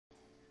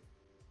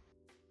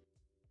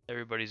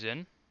Everybody's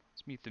in.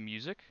 Let's mute the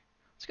music.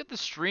 Let's get the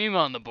stream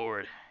on the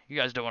board. You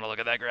guys don't want to look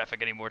at that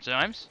graphic any more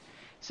times.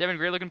 7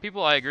 great looking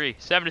people? I agree.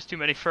 7 is too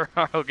many for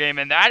a RO game,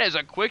 and that is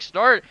a quick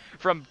start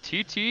from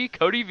TT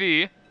Cody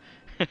V.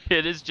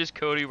 It is just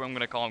Cody. I'm going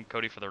to call him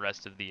Cody for the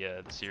rest of the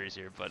series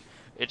here, but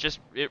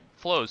it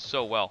flows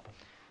so well.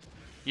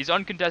 He's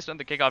uncontested on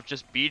the kickoff,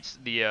 just beats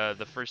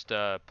the first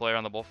player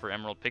on the ball for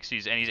Emerald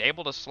Pixies, and he's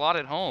able to slot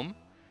it home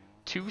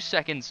 2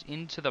 seconds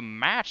into the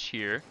match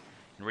here.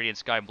 And Radiant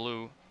Sky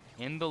Blue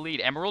in the lead.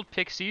 Emerald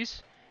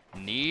Pixies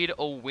need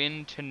a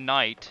win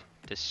tonight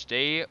to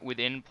stay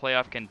within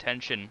playoff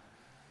contention.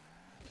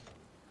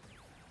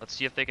 Let's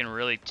see if they can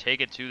really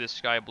take it to the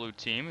Sky Blue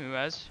team, who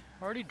has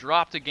already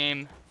dropped a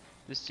game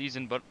this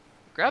season, but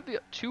grabbed the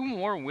 2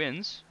 more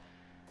wins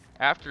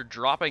after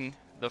dropping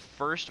the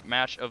first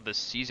match of the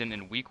season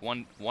in week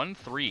 1,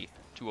 1-3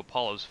 to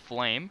Apollo's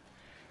Flame.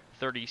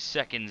 30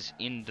 seconds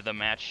into the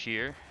match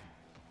here.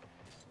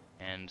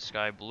 And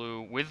Sky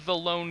Blue with the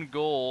lone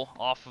goal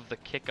off of the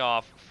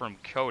kickoff from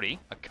Cody.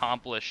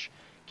 Accomplish.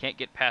 Can't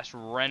get past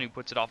Ren, who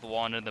puts it off the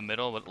wall into the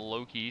middle, but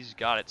Loki's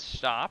got it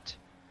stopped.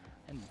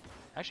 And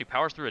actually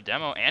powers through a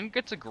demo and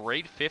gets a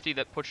great 50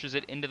 that pushes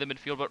it into the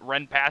midfield, but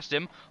Ren passed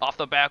him off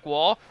the back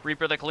wall.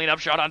 Reaper the cleanup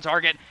shot on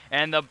target,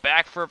 and the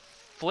back for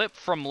flip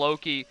from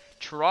Loki.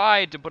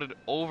 Tried to put it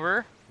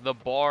over the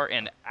bar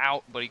and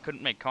out, but he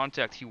couldn't make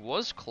contact. He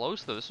was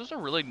close, though. This was a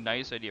really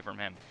nice idea from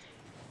him.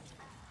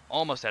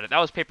 Almost had it. That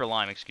was Paper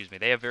Lime, excuse me.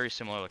 They have very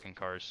similar looking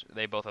cars.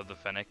 They both have the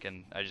Fennec,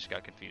 and I just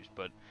got confused.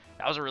 But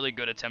that was a really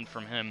good attempt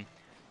from him,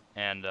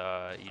 and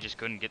he just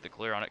couldn't get the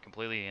clear on it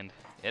completely. And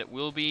it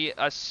will be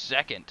a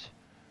second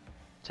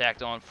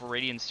tacked on for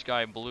Radiant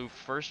Sky Blue.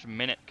 First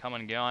minute come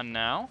and gone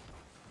now.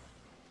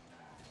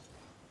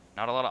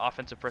 Not a lot of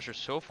offensive pressure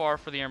so far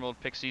for the Emerald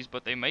Pixies,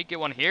 but they might get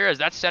one here as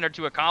that's centered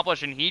to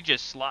Accomplish, and he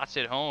just slots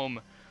it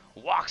home,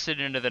 walks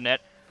it into the net.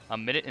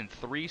 1 minute and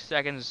 3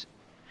 seconds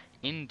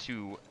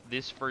into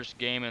this first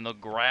game, and they'll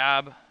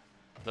grab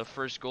the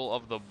first goal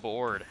of the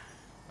board.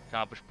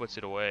 Accomplish puts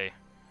it away.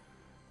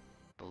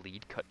 The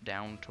lead cut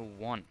down to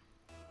 1.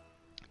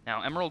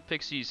 Now, Emerald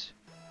Pixies,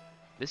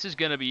 this is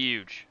going to be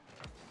huge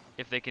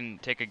if they can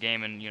take a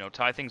game and,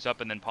 tie things up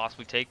and then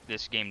possibly take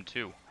this game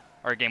 2.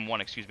 Or game 1,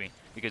 excuse me,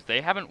 because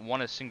they haven't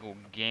won a single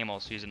game all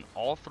season.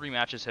 All 3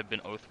 matches have been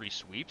 0-3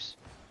 sweeps,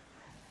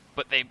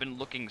 but they've been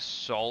looking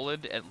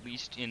solid, at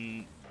least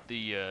in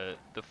the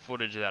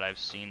footage that I've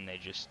seen. They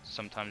just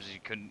sometimes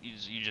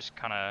you just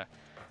kind of,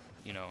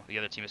 the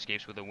other team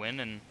escapes with a win,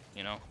 and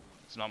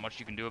it's not much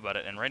you can do about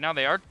it. And right now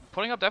they are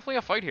putting up definitely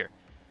a fight here.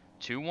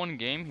 2-1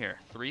 game here.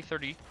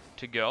 3:30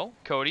 to go.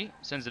 Cody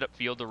sends it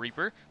upfield to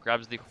Reaper,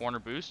 grabs the corner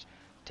boost,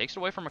 takes it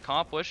away from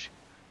Accomplish.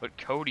 But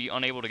Cody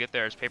unable to get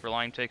there as Paper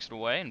Lime takes it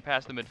away and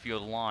past the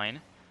midfield line.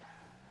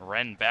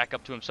 Ren back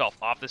up to himself.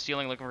 Off the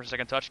ceiling looking for a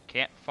second touch.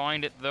 Can't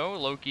find it though.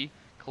 Loki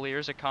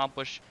clears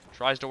Accomplish.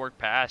 Tries to work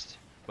past.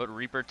 But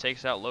Reaper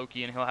takes out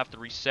Loki and he'll have to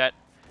reset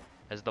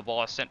as the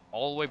ball is sent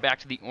all the way back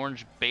to the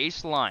orange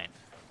baseline.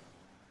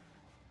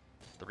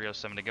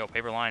 3:07 to go.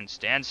 Paper Lime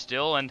stands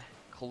still and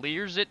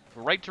clears it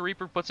right to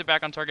Reaper. Puts it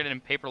back on target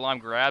and Paper Lime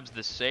grabs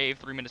the save.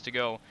 3 minutes to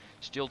go.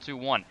 Still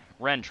 2-1.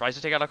 Ren tries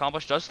to take out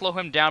Accomplish, does slow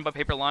him down, but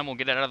Paper Lime will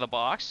get it out of the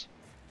box.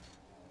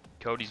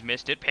 Cody's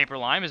missed it. Paper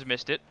Lime has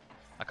missed it.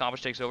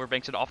 Accomplish takes over,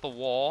 banks it off the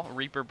wall.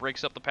 Reaper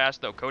breaks up the pass,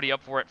 though. Cody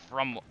up for it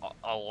from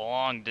a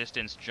long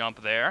distance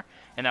jump there.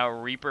 And now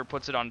Reaper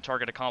puts it on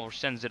target. Accomplish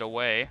sends it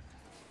away.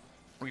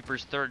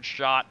 Reaper's third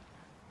shot.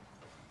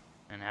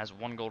 And has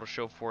 1 goal to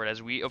show for it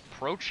as we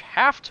approach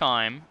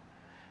halftime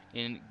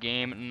in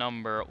game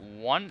number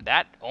 1.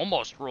 That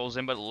almost rolls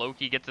in, but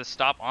Loki gets a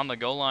stop on the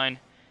goal line.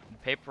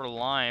 Paper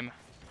Lime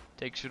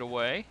takes it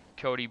away.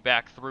 Cody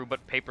back through,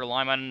 but Paper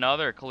Lime on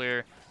another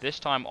clear, this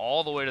time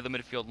all the way to the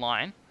midfield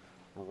line.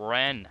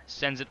 Ren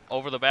sends it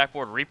over the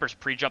backboard. Reaper's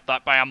pre-jump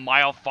thought by a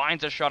mile,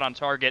 finds a shot on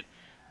target,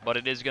 but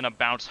it is going to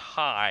bounce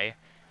high,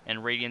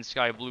 and Radiant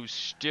Sky Blue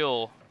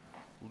still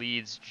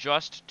leads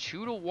just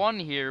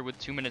 2-1 here with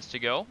 2 minutes to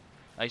go.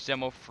 Nice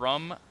demo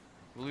from, I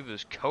believe it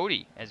was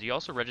Cody, as he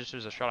also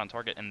registers a shot on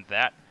target, and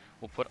that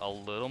will put a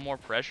little more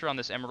pressure on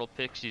this Emerald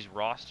Pixies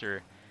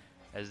roster,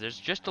 as there's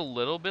just a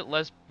little bit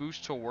less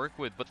boost to work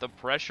with, but the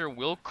pressure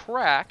will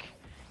crack,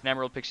 and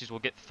Emerald Pixies will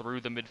get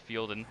through the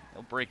midfield, and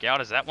they'll break out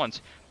as that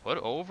one's put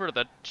over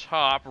the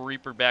top.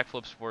 Reaper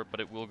backflips for it, but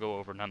it will go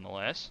over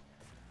nonetheless.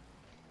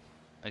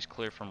 Nice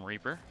clear from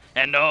Reaper.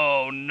 And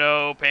oh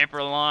no,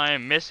 Paper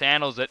Lime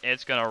mishandles it.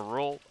 It's going to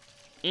roll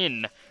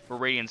in for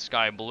Radiant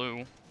Sky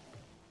Blue.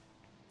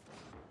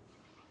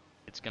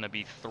 It's going to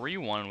be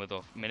 3-1 with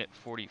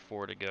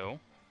 1:44 to go.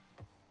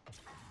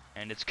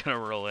 And it's going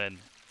to roll in.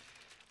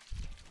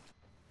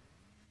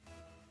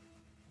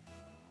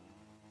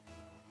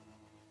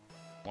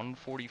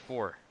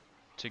 .144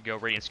 to go.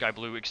 Radiant Sky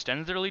Blue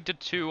extends their lead to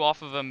 2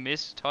 off of a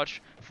missed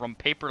touch from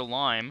Paper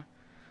Lime.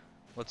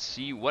 Let's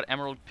see what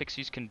Emerald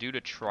Pixies can do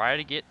to try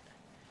to get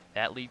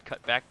that lead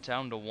cut back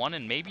down to 1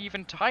 and maybe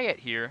even tie it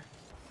here.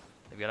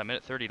 They've got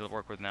 1:30 to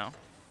work with now.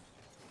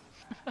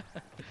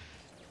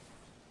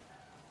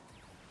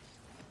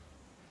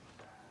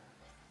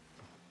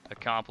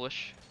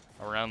 accomplish.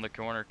 Around the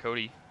corner,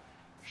 Cody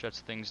shuts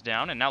things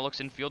down, and now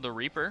looks infield to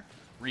Reaper.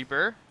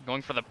 Reaper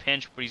going for the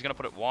pinch, but he's going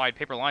to put it wide.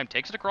 Paper Lime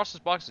takes it across his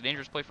box. A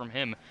dangerous play from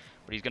him,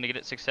 but he's going to get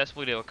it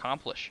successfully to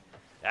accomplish.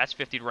 That's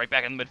 50'd right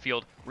back in the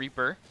midfield.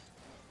 Reaper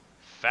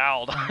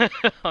fouled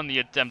on the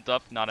attempt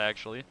up, not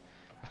actually.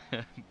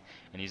 And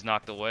he's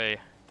knocked away.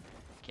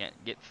 Can't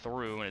get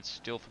through, and it's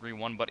still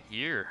 3-1. But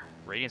here,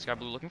 Radiant Sky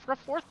Blue looking for a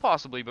fourth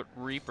possibly, but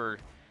Reaper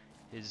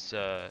is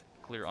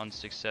clear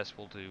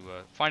unsuccessful to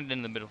find it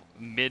in the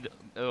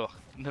middle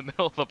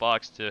of the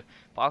box to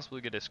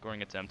possibly get a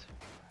scoring attempt.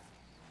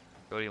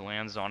 Cody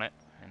lands on it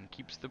and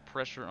keeps the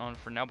pressure on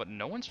for now, but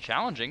no one's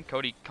challenging.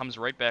 Cody comes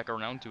right back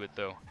around to it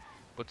though.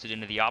 Puts it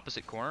into the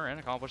opposite corner, and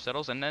Accomplish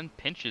settles, and then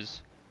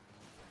pinches.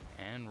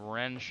 And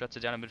Ren shuts it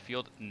down in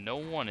midfield. No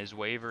one is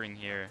wavering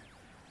here.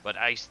 But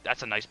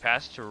that's a nice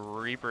pass to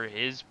Reaper.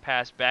 His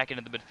pass back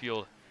into the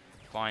midfield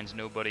finds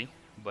nobody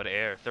but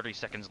air. 30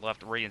 seconds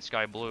left. Radiant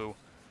Sky Blue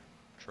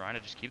trying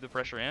to just keep the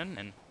pressure in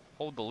and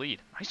hold the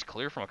lead. Nice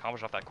clear from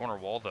Accomplish off that corner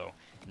wall though.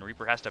 And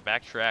Reaper has to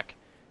backtrack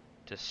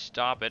to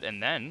stop it,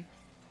 and then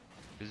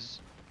is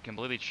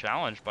completely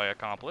challenged by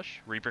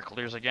Accomplish. Reaper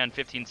clears again.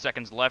 15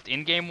 seconds left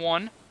in game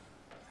one.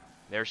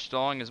 They're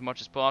stalling as much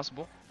as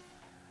possible.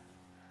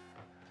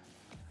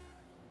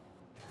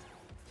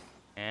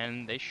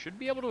 And they should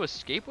be able to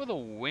escape with a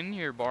win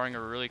here, barring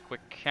a really quick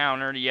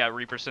counter. Yeah,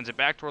 Reaper sends it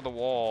back toward the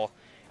wall.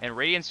 And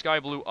Radiant Sky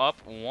Blue up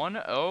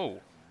 1-0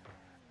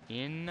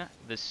 in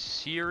the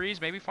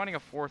series. Maybe finding a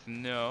fourth,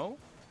 no.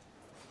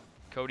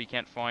 Cody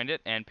can't find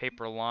it, and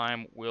Paper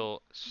Lime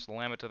will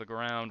slam it to the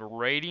ground.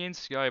 Radiant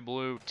Sky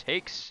Blue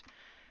takes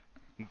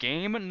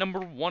game number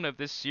 1 of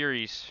this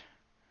series.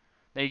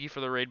 Thank you for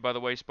the raid, by the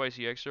way,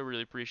 Spicy Extra.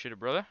 Really appreciate it,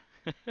 brother.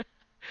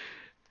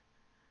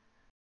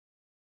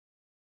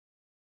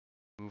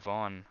 Move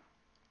on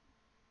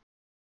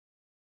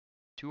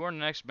to our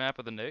next map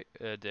of the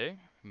day,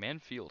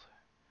 Manfield.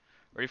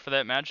 Ready for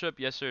that matchup?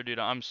 Yes, sir, dude.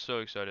 I'm so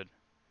excited.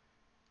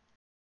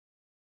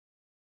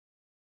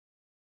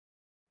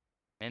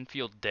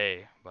 Manfield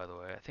Day, by the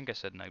way. I think I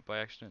said night by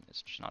accident.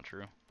 It's just not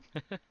true.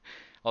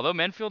 Although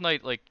Manfield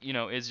Night, like, you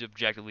know, is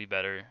objectively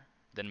better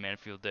than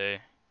Manfield Day,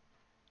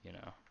 you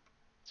know,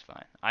 it's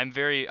fine. I'm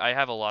very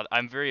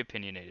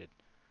opinionated,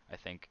 I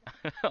think,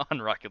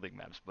 on Rocket League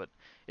maps, but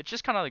it's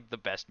just kind of like the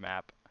best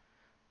map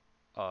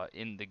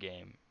in the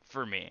game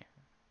for me.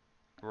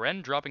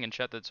 Ren dropping in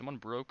chat that someone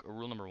broke a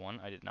rule number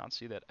 1. I did not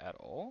see that at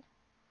all.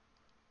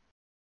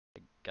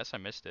 I guess I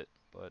missed it,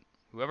 but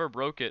whoever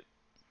broke it,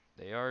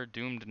 they are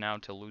doomed now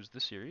to lose the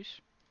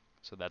series,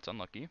 so that's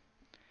unlucky.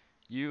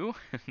 You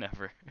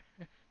never.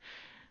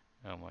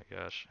 Oh my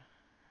gosh.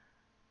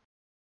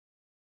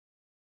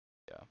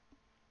 Yeah.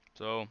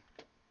 So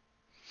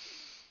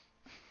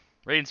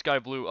Radiant Sky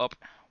Blue up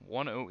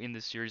 1-0 in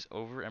this series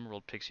over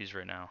Emerald Pixies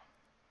right now.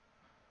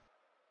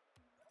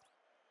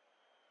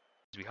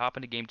 As we hop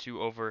into game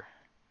 2 over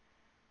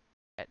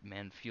at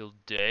Manfield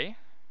Day.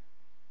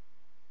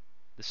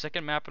 The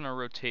second map in our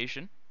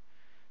rotation.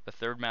 The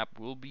third map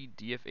will be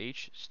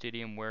DFH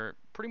Stadium, where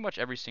pretty much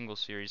every single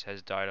series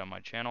has died on my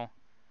channel.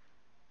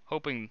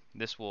 Hoping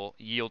this will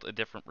yield a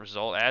different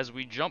result as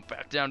we jump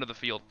back down to the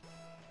field.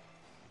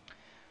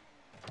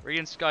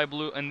 Radiant Sky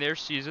Blue in their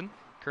season,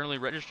 currently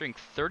registering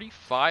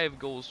 35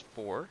 goals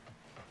for.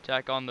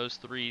 Tack on those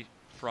 3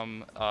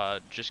 from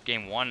just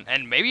game 1,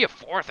 and maybe a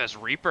fourth as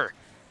Reaper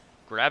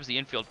grabs the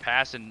infield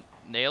pass and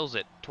nails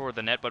it toward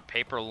the net, but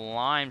Paper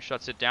Lime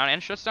shuts it down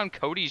and shuts down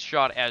Cody's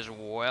shot as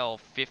well.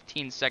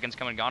 15 seconds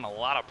coming and gone. A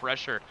lot of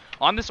pressure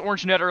on this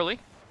orange net early.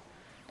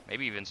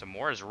 Maybe even some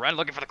more as Ren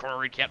looking for the corner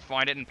read, can't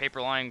find it, and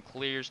Paper Lime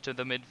clears to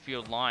the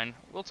midfield line.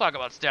 We'll talk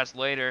about stats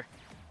later.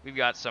 We've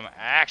got some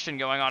action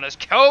going on as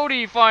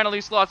Cody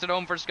finally slots it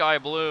home for Sky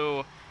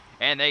Blue,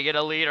 and they get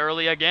a lead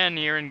early again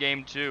here in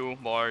game 2,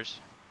 bars.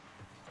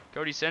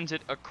 Cody sends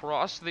it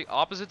across the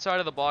opposite side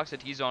of the box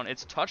that he's on.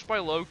 It's touched by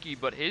Loki,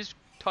 but his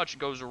touch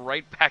goes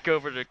right back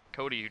over to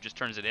Cody, who just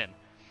turns it in.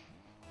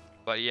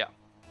 But yeah,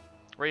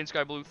 Radiant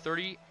Sky Blue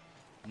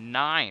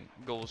 39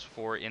 goals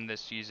for in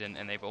this season,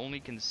 and they've only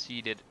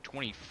conceded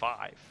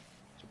 25.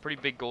 So pretty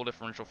big goal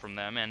differential from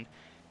them, and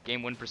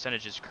game win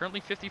percentage is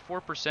currently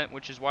 54%,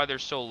 which is why they're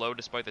so low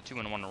despite the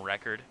 2-1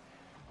 record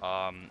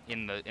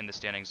in the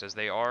standings, as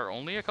they are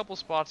only a couple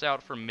spots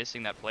out from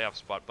missing that playoff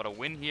spot. But a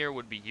win here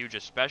would be huge,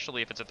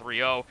 especially if it's a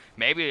 3-0.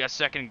 Maybe a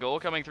second goal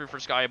coming through for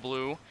Sky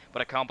Blue,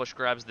 but Accomplish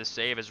grabs the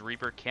save as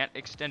Reaper can't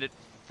extend it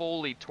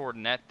fully toward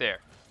net there.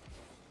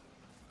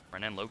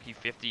 Ren Loki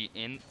 50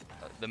 in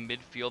the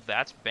midfield.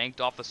 That's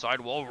banked off the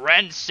sidewall.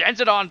 Ren sends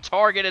it on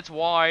target. It's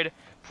wide.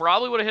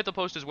 Probably would have hit the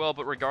post as well,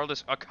 but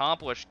regardless,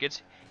 Accomplish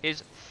gets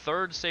his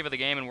 3rd save of the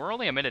game, and we're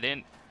only a minute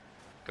in.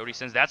 Cody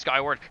sends that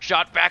skyward.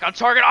 Shot back on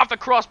target, off the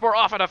crossbar,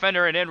 off a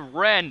defender, and in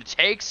Ren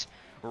takes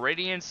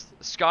Radiance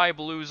Sky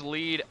Blue's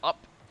lead up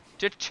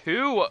to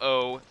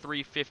 2-0.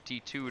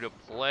 3:52 to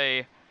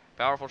play.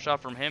 Powerful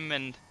shot from him,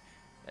 and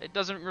it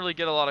doesn't really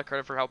get a lot of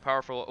credit for how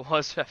powerful it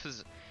was,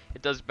 as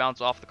it does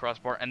bounce off the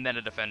crossbar and then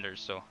a defender.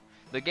 So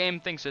the game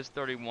thinks it's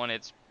 31.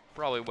 It's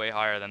probably way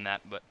higher than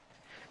that, but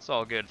It's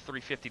all good.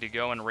 3:50 to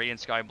go, and Radiant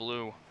Sky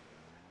Blue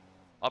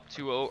up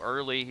 2-0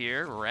 early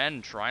here.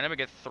 Ren trying to make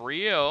it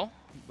 3-0,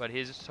 but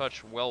his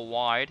touch well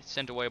wide,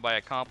 sent away by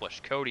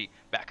Accomplished. Cody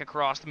back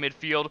across the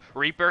midfield.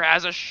 Reaper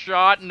has a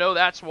shot. No,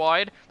 that's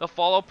wide. The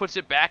follow puts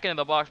it back into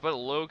the box, but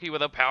Loki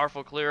with a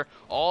powerful clear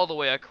all the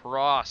way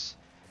across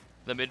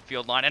the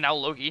midfield line. And now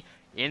Loki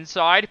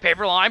inside.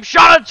 Paper Lime.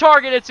 Shot on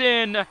target. It's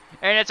in. And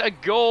it's a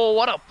goal.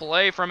 What a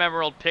play from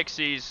Emerald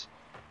Pixies.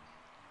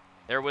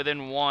 They're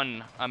within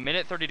one. A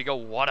minute 30 to go.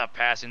 What a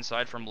pass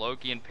inside from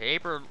Loki. And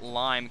Paper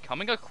Lime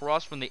coming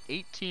across from the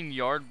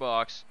 18-yard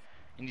box.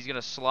 And he's going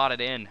to slot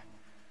it in.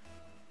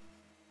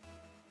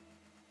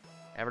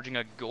 Averaging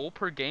a goal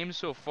per game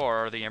so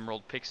far are the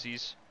Emerald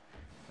Pixies.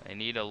 They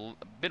need a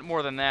bit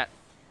more than that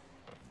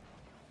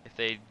if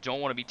they don't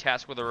want to be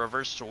tasked with a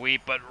reverse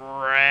sweep. But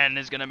Ren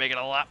is going to make it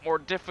a lot more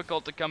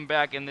difficult to come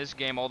back in this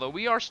game. Although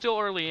we are still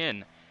early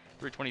in.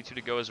 3:22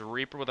 to go as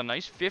Reaper with a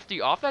nice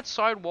 50 off that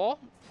side wall.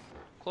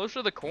 Closer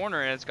to the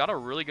corner, and it's got a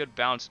really good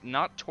bounce.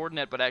 Not toward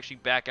net, but actually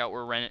back out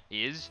where Ren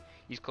is.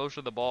 He's closer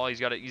to the ball. He's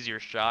got an easier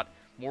shot.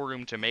 More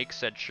room to make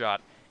said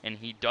shot. And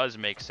he does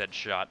make said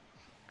shot.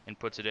 And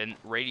puts it in.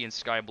 Radiant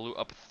Sky Blue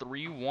up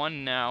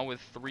 3-1 now with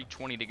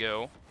 3:20 to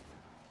go.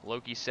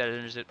 Loki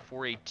centers it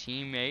for a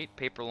teammate.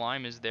 Paper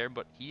Lime is there,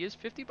 but he is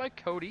 50 by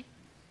Cody.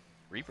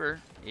 Reaper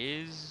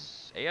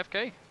is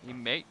AFK.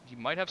 He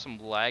might have some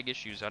lag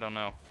issues. I don't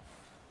know.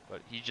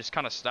 But he just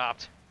kind of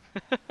stopped.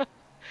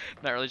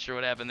 Not really sure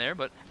what happened there,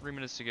 but 3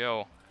 minutes to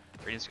go.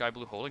 Radiant Sky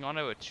Blue holding on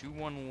to a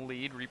 2-1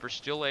 lead. Reaper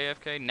still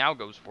AFK. Now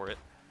goes for it.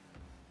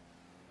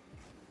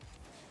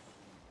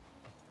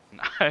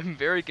 I'm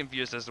very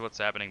confused as to what's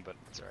happening, but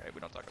it's alright.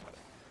 We don't talk about it.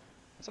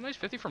 That's a nice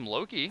 50 from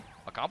Loki.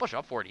 Accomplish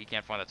up for it. He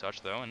can't find the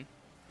touch, though, and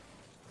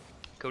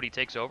Cody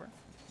takes over.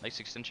 Nice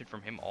extension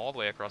from him all the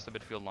way across the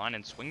midfield line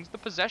and swings the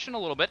possession a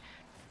little bit.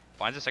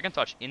 Finds a second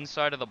touch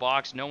inside of the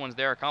box. No one's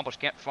there. Accomplish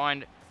can't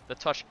find the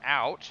touch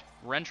out.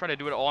 Ren trying to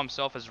do it all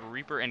himself as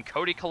Reaper and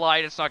Cody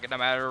collide. It's not going to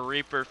matter.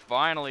 Reaper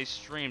finally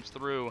streams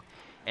through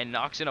and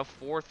knocks in a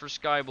fourth for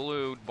Sky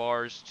Blue.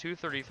 Bars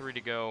 2:33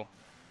 to go.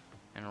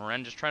 And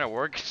Ren just trying to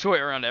work his way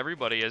around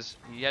everybody as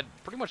he had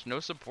pretty much no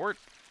support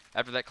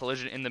after that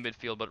collision in the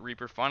midfield. But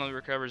Reaper finally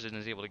recovers and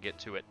is able to get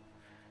to it.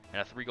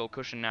 And a 3-goal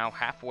cushion now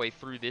halfway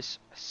through this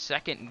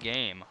second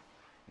game.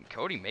 And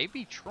Cody may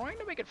be trying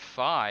to make it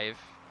 5.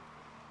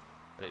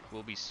 But it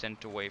will be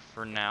sent away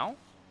for now.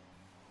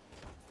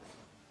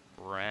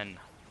 Ren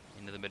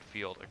into the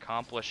midfield.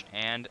 Accomplish,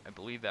 and I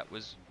believe that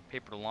was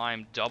Paper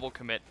Lime. Double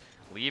commit,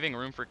 leaving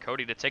room for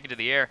Cody to take it to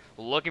the air.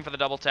 Looking for the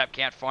double tap,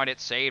 can't find it.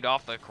 Saved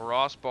off the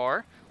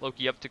crossbar.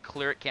 Loki up to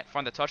clear it, can't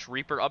find the touch.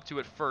 Reaper up to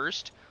it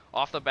first.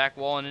 Off the back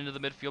wall and into the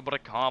midfield, but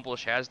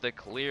Accomplish has the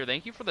clear.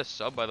 Thank you for the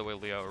sub, by the way,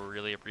 Leo. I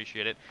really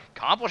appreciate it.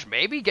 Accomplish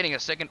maybe getting a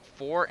second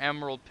for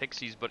Emerald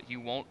Pixies, but he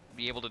won't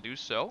be able to do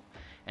so.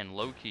 And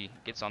Loki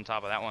gets on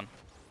top of that one.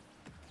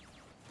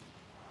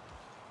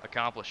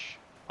 Accomplish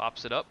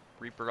pops it up.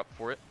 Reaper up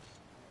for it.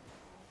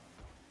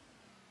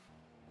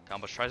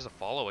 Accomplish tries to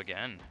follow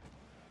again.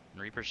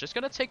 And Reaper's just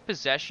going to take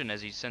possession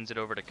as he sends it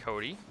over to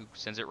Cody, who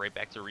sends it right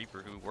back to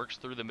Reaper, who works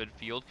through the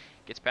midfield,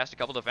 gets past a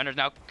couple defenders.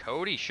 Now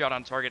Cody shot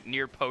on target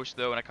near post,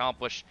 though, and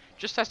Accomplish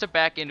just has to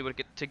back into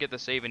it to get the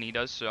save, and he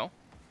does so.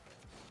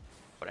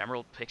 But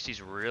Emerald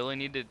Pixies really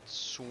need to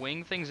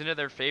swing things into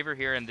their favor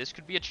here, and this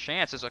could be a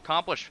chance as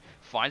Accomplish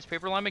finds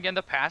Paper Lime again.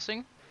 The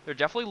passing, they're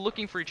definitely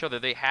looking for each other.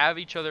 They have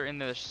each other in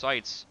their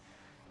sights.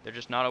 They're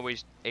just not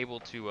always able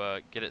to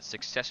get it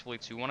successfully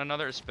to one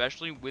another,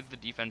 especially with the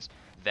defense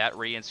that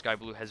Radiant Sky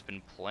Blue has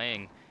been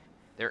playing.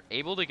 They're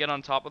able to get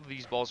on top of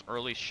these balls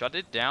early, shut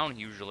it down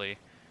usually.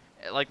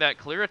 Like that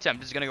clear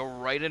attempt is going to go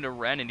right into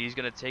Ren, and he's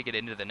going to take it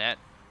into the net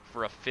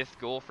for a 5th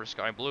goal for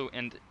Sky Blue.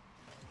 And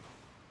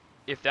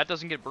if that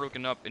doesn't get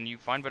broken up and you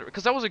find better,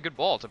 because that was a good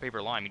ball to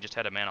Paper Lime, he just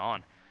had a man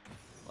on.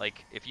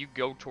 Like, if you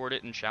go toward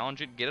it and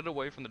challenge it, get it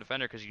away from the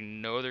defender because you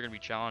know they're going to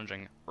be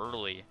challenging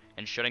early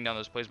and shutting down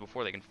those plays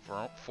before they can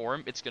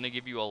form. It's going to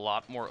give you a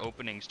lot more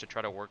openings to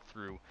try to work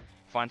through.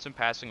 Find some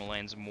passing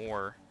lanes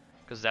more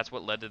because that's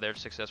what led to their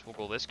successful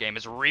goal this game.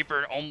 As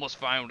Reaper almost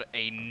found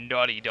a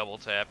nutty double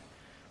tap,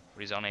 but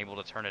he's unable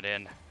to turn it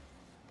in.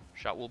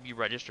 Shot will be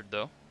registered,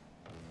 though.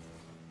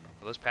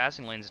 Those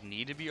passing lanes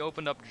need to be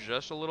opened up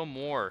just a little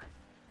more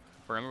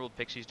for Emerald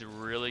Pixies to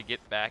really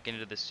get back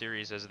into the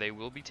series, as they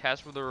will be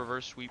tasked with a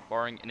reverse sweep,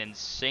 barring an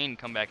insane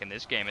comeback in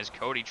this game, as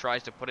Cody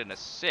tries to put in a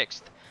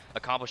 6th.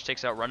 Accomplish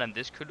takes out Ren, and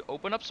this could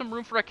open up some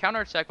room for a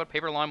counterattack, but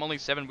Paper Lime only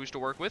 7 boost to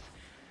work with.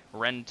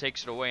 Ren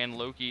takes it away, and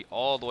Loki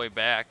all the way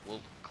back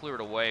will clear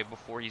it away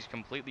before he's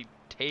completely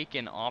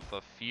taken off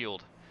the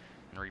field.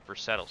 And Reaper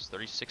settles.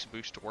 36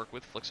 boost to work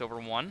with, flicks over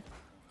 1.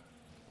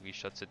 He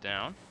shuts it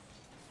down.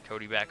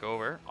 Cody back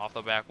over, off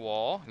the back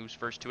wall. Who's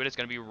first to it? It's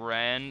going to be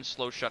Ren.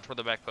 Slow shot toward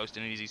the back post,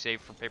 and an easy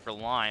save for Paper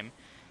Lime.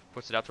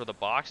 Puts it out toward the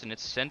box, and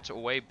it's sent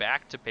away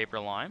back to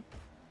Paper Lime.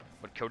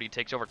 But Cody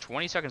takes over.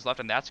 20 seconds left,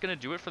 and that's going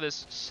to do it for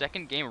this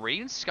second game.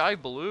 Radiant Sky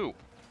Blue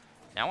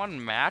now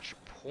on match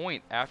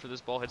point after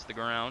this ball hits the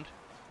ground.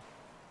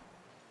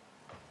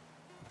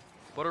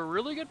 But a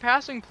really good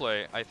passing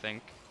play, I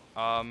think.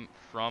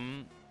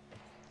 from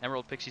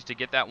Emerald Pixies to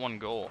get that one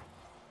goal.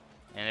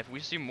 And if we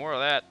see more of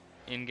that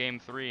in Game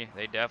 3,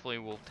 they definitely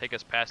will take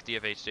us past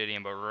DFH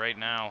Stadium. But right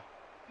now,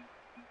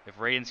 if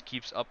Radiance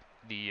keeps up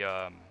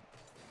the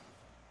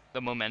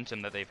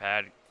momentum that they've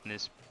had in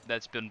this,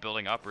 that's been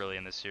building up really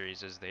in this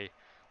series, as they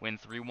win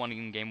 3-1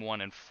 in Game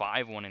 1 and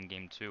 5-1 in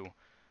Game 2.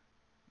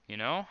 You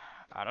know,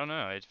 I don't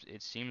know.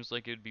 It seems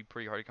like it would be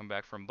pretty hard to come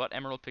back from. But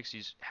Emerald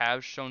Pixies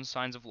have shown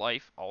signs of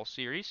life all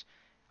series.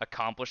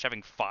 Accomplished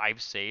having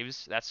 5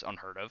 saves. That's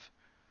unheard of.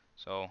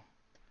 So,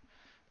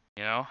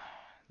 you know,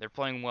 they're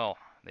playing well.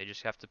 They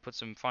just have to put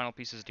some final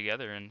pieces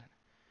together, and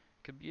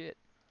could be it.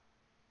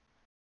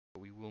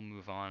 We will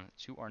move on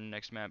to our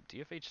next map,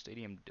 DFH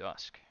Stadium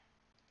Dusk.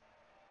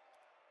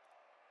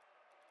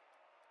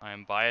 I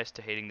am biased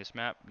to hating this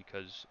map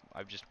because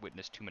I've just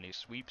witnessed too many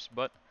sweeps,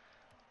 but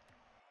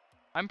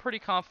I'm pretty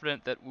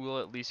confident that we'll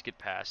at least get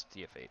past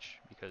DFH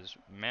because,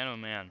 man oh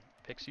man,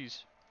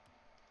 Pixies,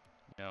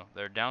 you know,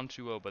 they're down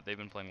 2-0, but they've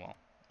been playing well.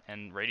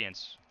 And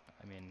Radiance,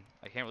 I mean,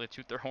 I can't really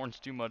toot their horns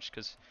too much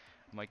because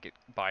I might get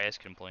bias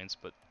complaints,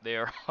 but they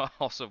are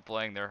also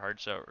playing their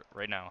hearts out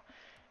right now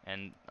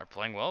and are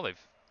playing well. They've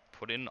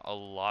put in a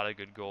lot of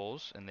good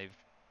goals, and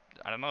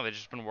I don't know, they've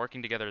just been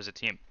working together as a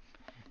team.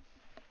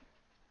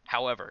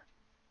 However,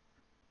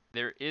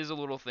 there is a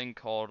little thing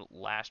called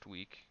last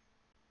week.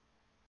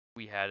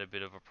 We had a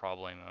bit of a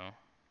problemo.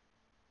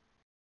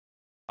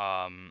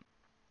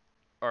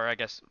 Or I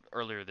guess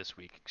earlier this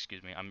week,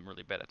 excuse me, I'm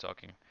really bad at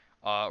talking.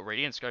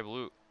 Radiant Sky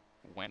Blue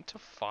went to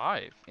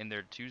 5 in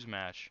their 2s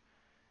match,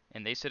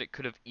 and they said it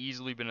could have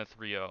easily been a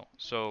 3-0.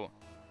 So,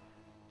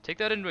 take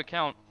that into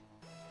account.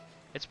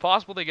 It's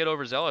possible they get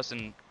overzealous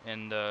and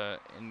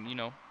you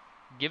know,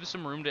 give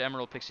some room to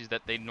Emerald Pixies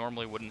that they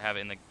normally wouldn't have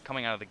in the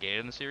coming out of the gate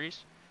in the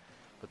series.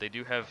 But they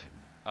do have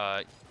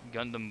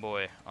Gundam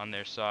Boy on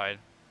their side,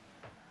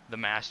 the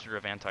master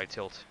of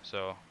anti-tilt.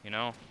 So, you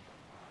know,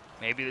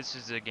 maybe this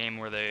is a game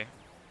where they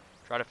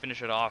try to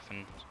finish it off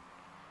and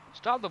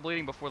stop the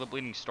bleeding before the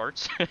bleeding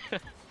starts.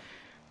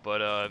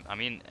 But, I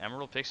mean,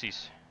 Emerald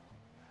Pixies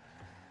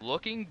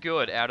looking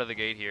good out of the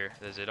gate here,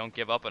 as they don't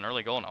give up an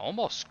early goal and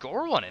almost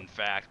score one, in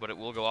fact, but it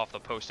will go off the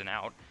post and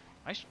out.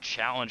 Nice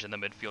challenge in the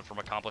midfield from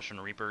Accomplished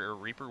and Reaper.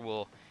 Reaper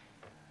will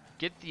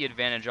get the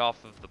advantage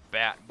off of the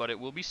bat, but it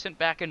will be sent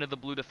back into the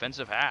blue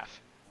defensive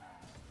half.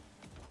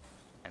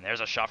 And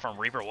there's a shot from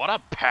Reaper. What a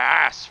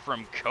pass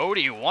from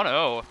Cody,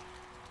 1-0.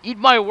 Eat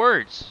my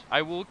words.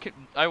 I will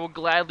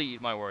gladly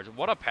eat my words.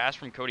 What a pass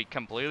from Cody.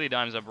 Completely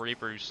dimes up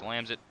Reaper, who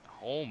slams it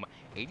home.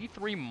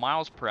 83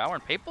 miles per hour,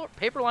 and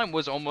Paperline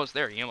was almost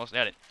there. He almost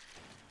had it.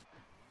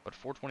 But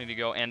 4:20 to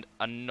go, and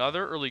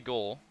another early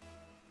goal.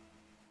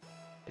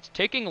 It's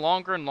taking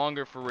longer and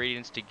longer for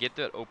Radiance to get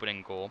that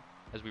opening goal,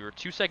 as we were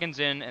 2 seconds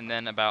in, and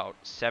then about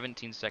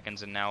 17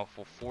 seconds, and now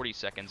for 40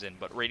 seconds in.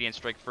 But Radiance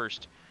strike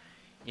first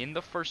in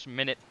the first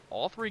minute,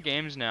 all 3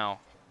 games now.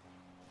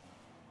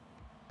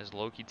 As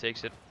Loki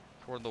takes it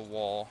toward the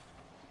wall.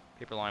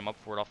 Paperline up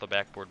for it off the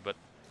backboard, but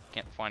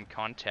can't find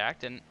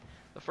contact. And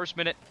the first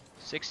minute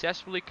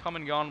successfully come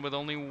and gone with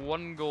only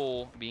 1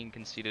 goal being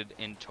conceded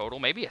in total.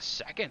 Maybe a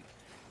second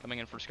coming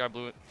in for Sky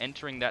Blue,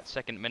 entering that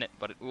second minute.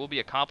 But it will be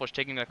Accomplished,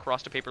 taking it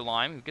across to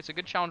Paperline, who gets a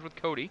good challenge with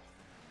Cody.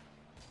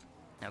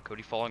 Now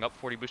Cody following up,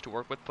 40 boost to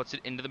work with, puts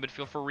it into the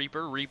midfield for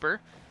Reaper. Reaper,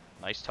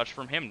 nice touch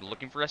from him,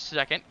 looking for a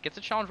second. Gets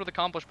a challenge with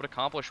Accomplished, but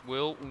Accomplished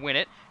will win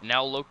it.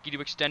 Now Loki to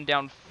extend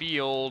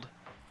downfield.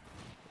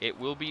 It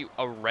will be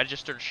a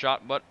registered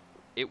shot, but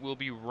it will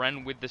be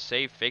Ren with the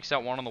save. Fakes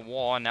out one on the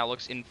wall, and now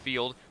looks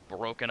infield.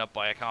 Broken up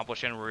by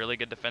Accomplished, and really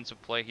good defensive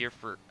play here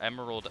for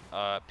Emerald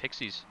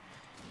Pixies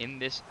in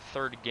this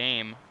 3rd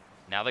game.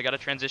 Now they got to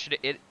transition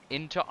it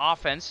into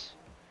offense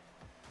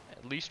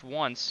at least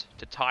once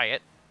to tie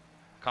it.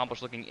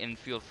 Accomplished looking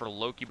infield for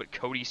Loki, but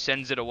Cody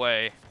sends it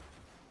away.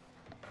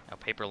 Now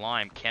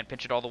Paperline can't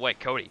pinch it all the way.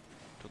 Cody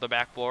to the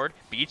backboard,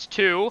 beats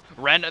 2.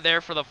 Ren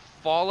there for the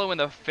follow and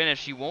the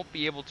finish. He won't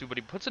be able to, but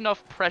he puts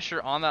enough pressure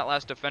on that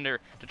last defender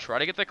to try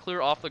to get the clear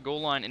off the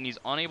goal line, and he's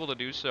unable to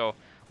do so.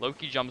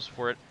 Loki jumps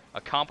for it.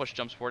 Accomplished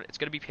jumps for it. It's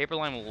going to be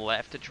Paperline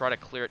left to try to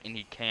clear it, and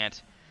he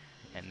can't.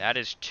 And that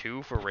is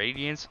 2 for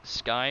Radiance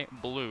Sky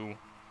Blue.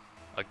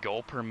 A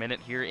goal per minute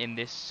here in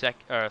this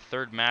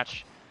 3rd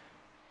match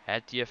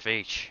at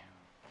DFH.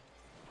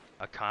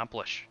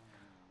 Accomplish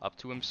up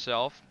to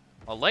himself.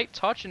 A light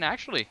touch, and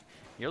actually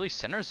nearly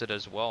centers it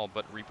as well,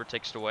 but Reaper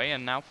takes it away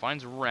and now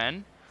finds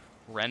Ren.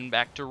 Ren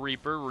back to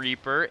Reaper.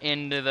 Reaper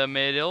into the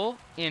middle,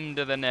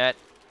 into the net,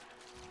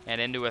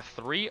 and into a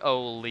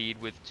 3-0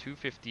 lead with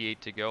 2:58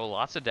 to go.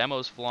 Lots of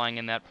demos flying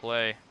in that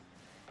play.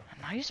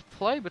 A nice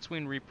play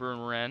between Reaper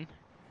and Ren.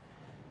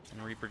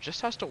 And Reaper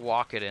just has to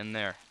walk it in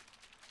there.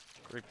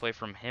 Great play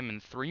from him,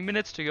 and 3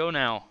 minutes to go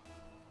now.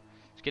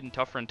 It's getting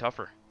tougher and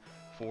tougher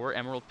for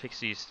Emerald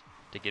Pixies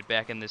to get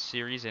back in this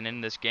series and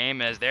in this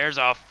game, as there's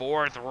a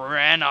 4th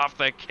Ren off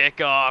the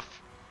kickoff.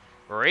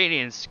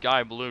 Radiant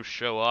Sky Blue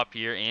show up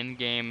here in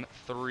Game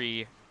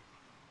 3.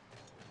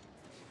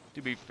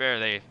 To be fair,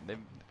 they've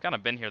kind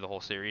of been here the whole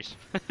series.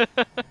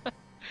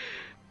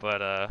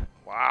 But,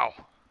 wow.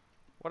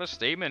 What a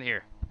statement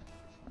here.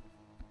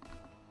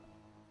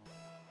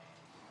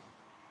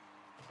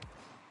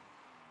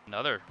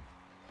 Another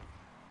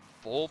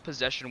full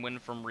possession win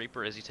from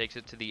Reaper as he takes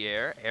it to the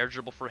air. Air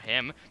dribble for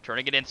him,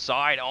 turning it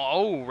inside.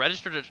 Oh,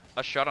 registered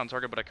a shot on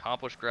target, but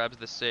accomplished grabs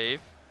the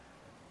save.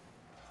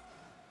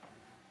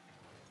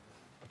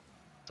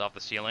 It's off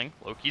the ceiling.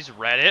 Loki's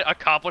read it.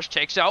 Accomplished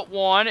takes out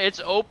one. It's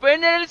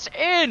open and it's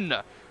in.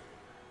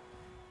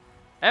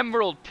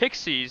 Emerald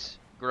Pixies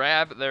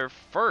grab their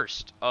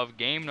first of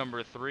game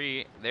number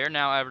 3. They're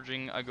now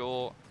averaging a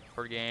goal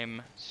per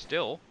game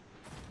still.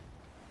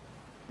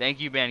 Thank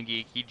you, Ben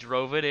Geek. He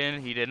drove it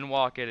in. He didn't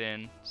walk it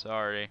in.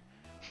 Sorry.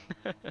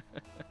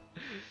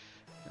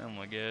 Oh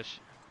my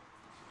gosh.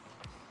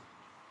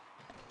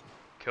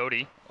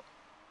 Cody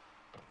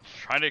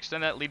trying to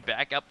extend that lead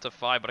back up to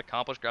 5, but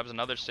accomplished grabs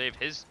another save.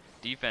 His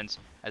defense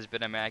has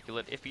been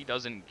immaculate. If he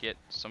doesn't get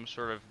some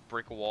sort of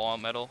brick wall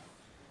medal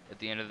at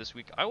the end of this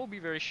week, I will be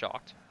very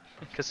shocked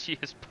because he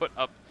has put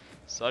up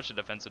such a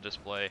defensive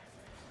display.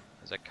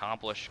 As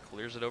accomplished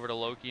clears it over to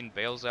Loki and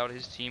bails out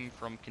his team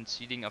from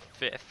conceding a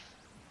 5th.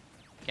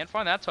 Can't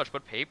find that touch,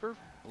 but Paper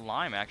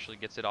Lime actually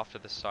gets it off to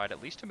the side,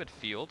 at least to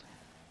midfield.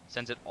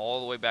 Sends it all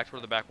the way back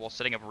toward the back wall,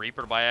 setting up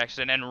Reaper by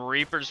accident, and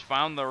Reaper's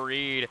found the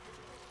read.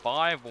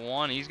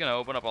 5-1. He's going to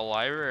open up a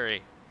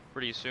library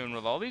pretty soon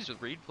with all these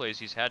read plays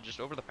he's had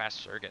just over the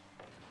past circuit.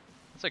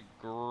 That's a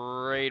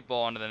great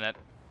ball into the net.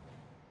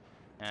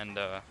 And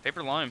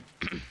Paper Lime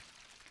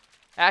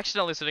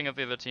accidentally sitting up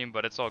the other team,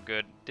 but it's all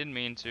good. Didn't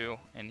mean to,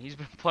 and he's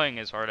been playing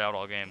his heart out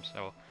all game,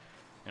 so,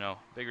 you know,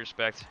 big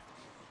respect.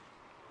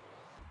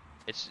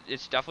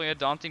 It's definitely a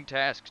daunting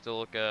task to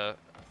look a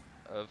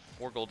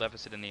 4-goal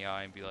deficit in the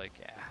eye and be like,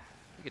 yeah,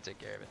 we could take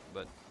care of it,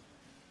 but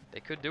they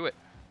could do it.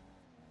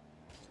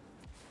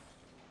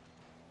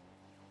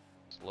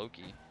 It's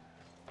Loki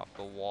off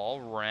the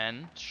wall.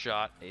 Ren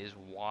shot is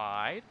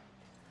wide.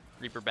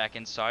 Reaper back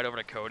inside over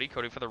to Cody.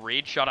 Cody for the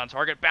read. Shot on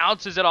target.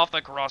 Bounces it off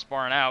the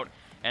crossbar and out.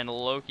 And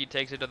Loki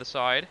takes it to the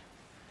side.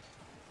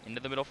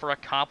 Into the middle for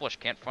Accomplished.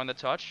 Can't find the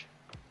touch.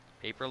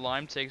 Paper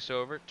Lime takes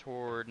over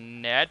toward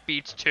net.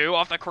 Beats 2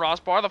 off the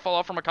crossbar. The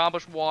follow from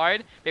Accomplished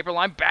wide. Paper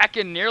Lime back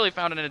in. Nearly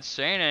found an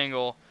insane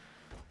angle.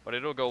 But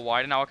it'll go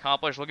wide. And now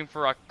Accomplished looking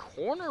for a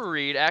corner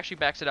read. Actually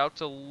backs it out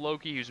to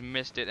Loki, who's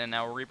missed it. And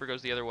now Reaper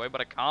goes the other way. But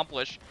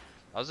Accomplished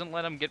doesn't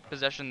let him get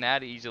possession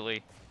that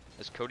easily,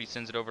 as Cody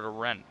sends it over to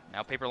Ren.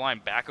 Now Paper Lime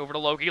back over to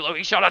Loki.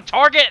 Loki shot on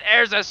target.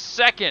 There's a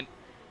second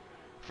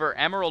for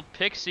Emerald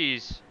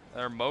Pixies.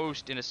 Their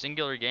most in a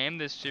singular game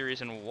this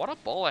series. And what a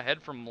ball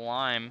ahead from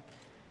Lime.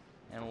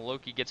 And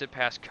Loki gets it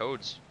past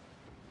Codes.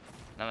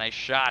 A nice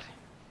shot.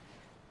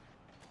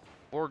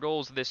 4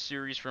 goals this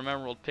series from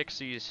Emerald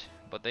Pixies,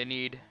 but they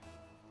need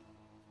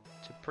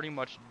to pretty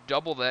much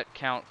double that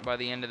count by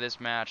the end of this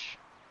match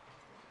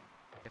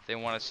if they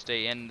want to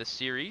stay in the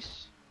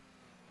series.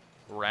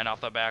 Ran off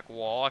the back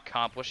wall.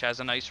 Accomplished has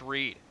a nice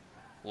read.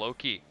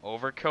 Loki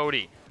over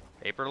Cody.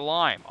 Paper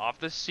Lime off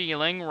the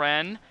ceiling.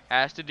 Ren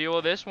has to deal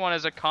with this one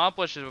as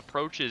Accomplished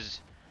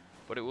approaches,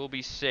 but it will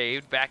be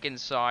saved back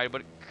inside.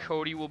 But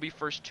Cody will be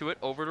first to it.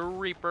 Over to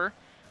Reaper.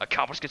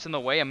 Accomplished gets in the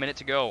way. A minute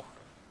to go.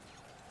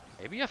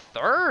 Maybe a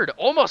third.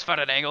 Almost found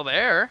an angle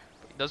there.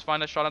 But he does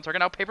find a shot on target.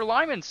 Now Paper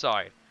Lime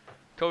inside.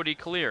 Cody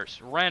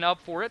clears. Ren up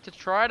for it to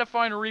try to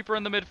find Reaper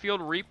in the midfield.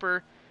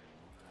 Reaper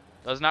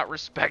does not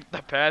respect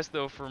the pass,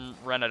 though, from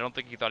Ren. I don't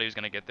think he thought he was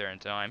going to get there in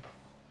time.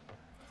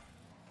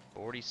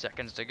 40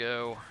 seconds to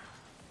go.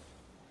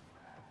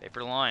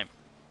 Paper Lime.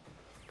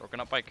 Broken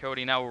up by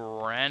Cody.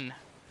 Now Ren.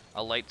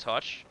 A light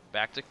touch.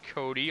 Back to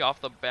Cody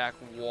off the back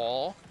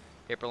wall.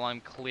 Paper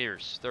Lime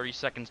clears. 30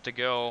 seconds to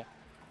go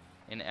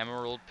in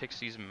Emerald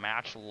Pixies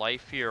match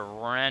life here.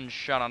 Ren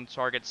shot on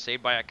target.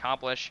 Saved by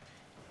Accomplish.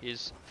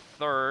 His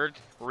third.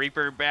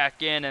 Reaper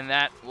back in, and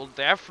that will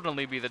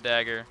definitely be the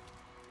dagger.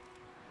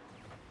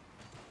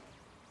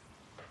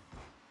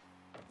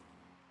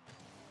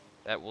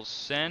 That will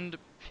send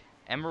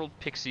Emerald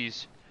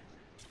Pixies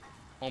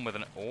home with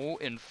an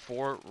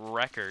 0-4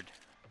 record.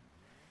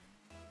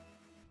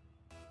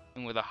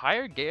 And with a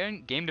higher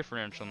game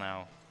differential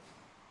now,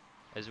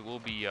 as it will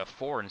be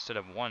 4 instead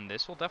of 1,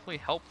 this will definitely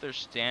help their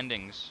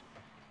standings,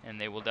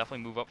 and they will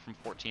definitely move up from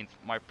 14th.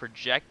 My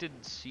projected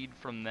seed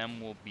from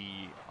them will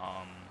be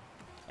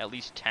at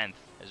least 10th,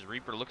 as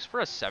Reaper looks for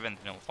a 7th, and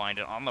he'll find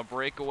it on the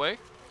breakaway.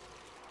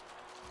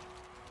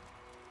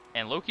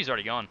 And Loki's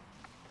already gone.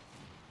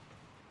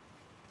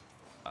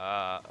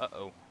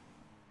 Uh-oh.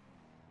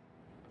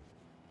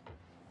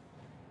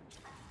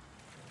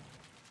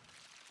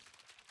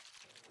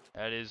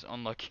 That is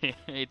unlucky.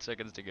 8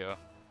 seconds to go.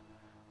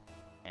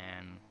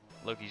 And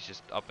Loki's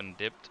just up and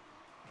dipped.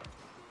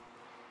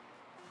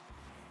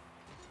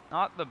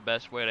 Not the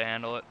best way to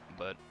handle it,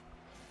 but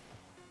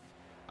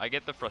I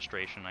get the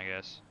frustration, I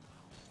guess.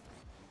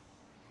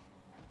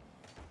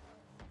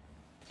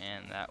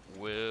 And that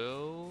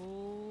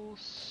will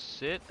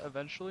sit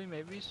eventually,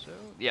 maybe so.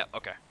 Yeah,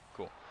 okay,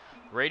 cool.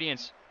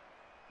 Radiance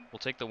will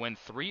take the win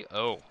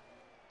 3-0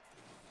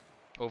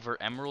 over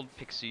Emerald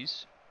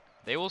Pixies.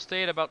 They will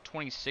stay at about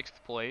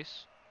 26th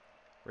place.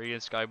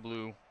 Radiant Sky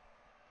Blue.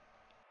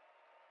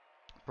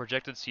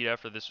 Projected seed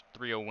after this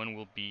 3-0 win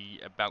will be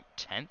about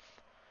 10th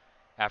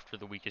after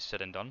the week is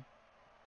said and done.